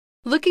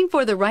Looking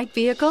for the right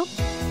vehicle?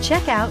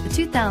 Check out the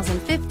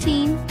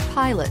 2015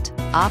 Pilot.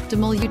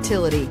 Optimal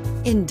utility,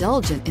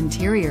 indulgent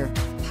interior,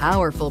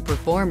 powerful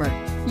performer.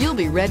 You'll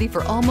be ready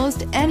for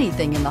almost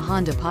anything in the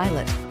Honda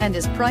Pilot and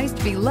is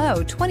priced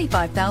below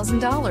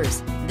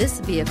 $25,000. This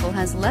vehicle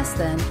has less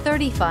than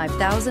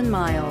 35,000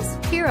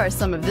 miles. Here are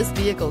some of this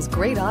vehicle's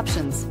great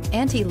options: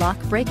 anti-lock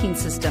braking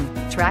system,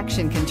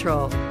 traction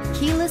control,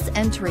 keyless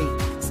entry,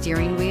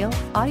 steering wheel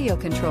audio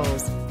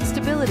controls,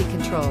 stability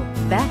control,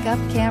 backup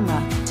camera,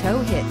 tow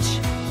hitch,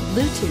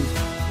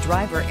 Bluetooth,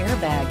 driver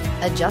airbag,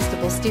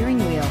 adjustable steering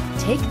wheel.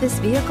 Take this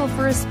vehicle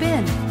for a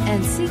spin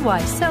and see why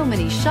so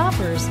many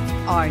shoppers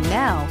are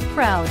now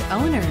proud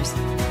owners.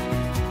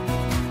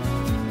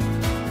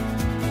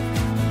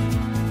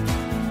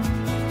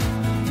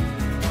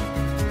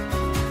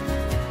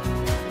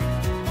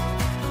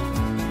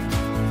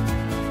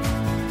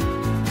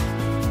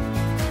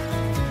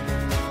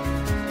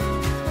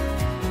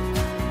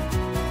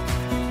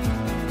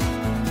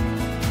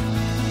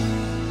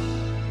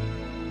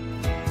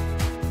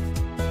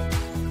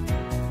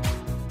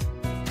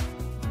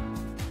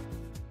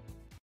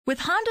 With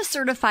Honda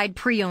certified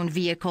pre-owned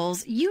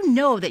vehicles, you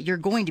know that you're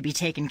going to be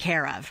taken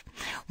care of.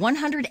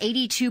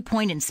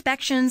 182-point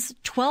inspections,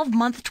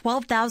 12-month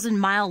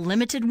 12,000-mile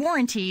limited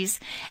warranties,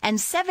 and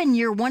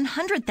 7-year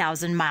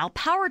 100,000-mile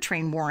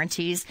powertrain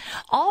warranties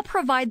all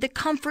provide the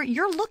comfort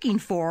you're looking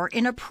for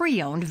in a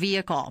pre-owned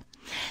vehicle.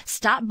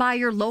 Stop by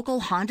your local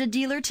Honda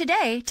dealer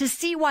today to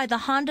see why the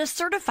Honda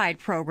certified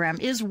program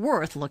is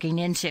worth looking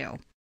into.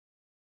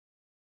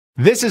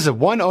 This is a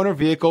one-owner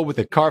vehicle with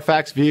a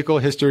Carfax Vehicle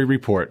History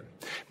Report.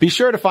 Be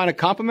sure to find a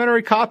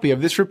complimentary copy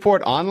of this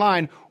report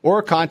online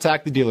or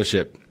contact the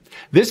dealership.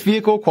 This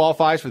vehicle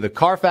qualifies for the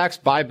Carfax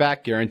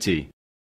Buyback Guarantee.